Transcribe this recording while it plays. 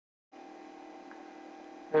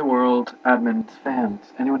world, admins,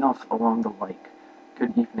 fans, anyone else along the like.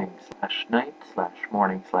 Good evening, slash night, slash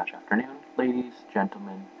morning, slash afternoon, ladies,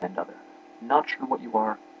 gentlemen, and other. Not sure what you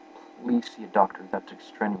are, please see a doctor, that's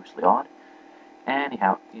extraneously odd.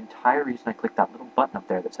 Anyhow, the entire reason I clicked that little button up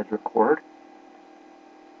there that said record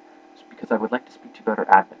is because I would like to speak to you about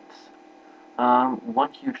our admins.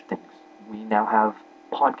 One huge thing, we now have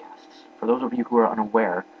podcasts. For those of you who are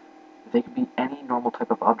unaware, they can be any normal type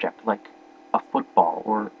of object, like a football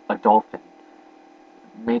or a dolphin,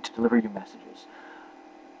 made to deliver you messages.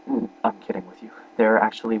 I'm kidding with you. They're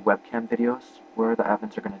actually webcam videos where the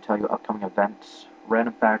admins are going to tell you upcoming events,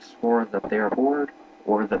 random facts, or that they are bored,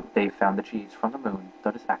 or that they found the cheese from the moon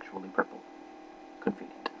that is actually purple.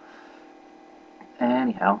 Convenient.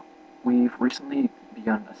 Anyhow, we've recently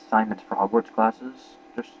begun assignments for Hogwarts classes,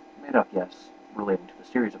 just made up, yes, relating to the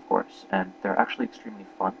series, of course, and they're actually extremely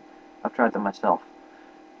fun. I've tried them myself.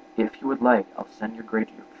 If you would like, I'll send your grade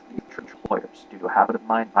to your future employers due to a habit of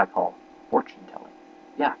mine I call fortune-telling.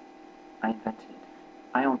 Yeah, I invented it.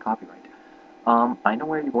 I own copyright. I know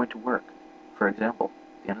where you're going to work. For example,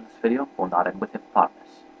 the end of this video will not end with hippopotamus.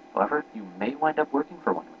 However, you may wind up working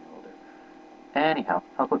for one when you're older. Anyhow,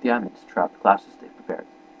 help out the admins throughout the classes they've prepared.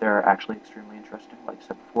 They're actually extremely interesting, like I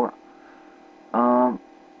said before.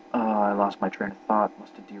 I lost my train of thought.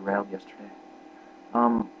 Must have derailed yesterday.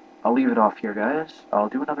 I'll leave it off here, guys. I'll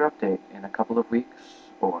do another update in a couple of weeks,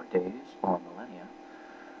 or days, or millennia,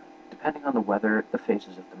 depending on the weather, the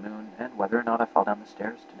phases of the moon, and whether or not I fall down the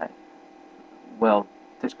stairs tonight. Well,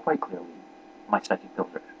 there's quite clearly my psychic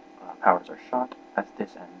powers are shot as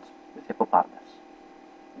this ends with hippopotamus.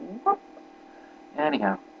 Whoop.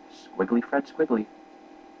 Anyhow, squiggly Fred Squiggly,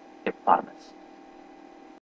 hippopotamus.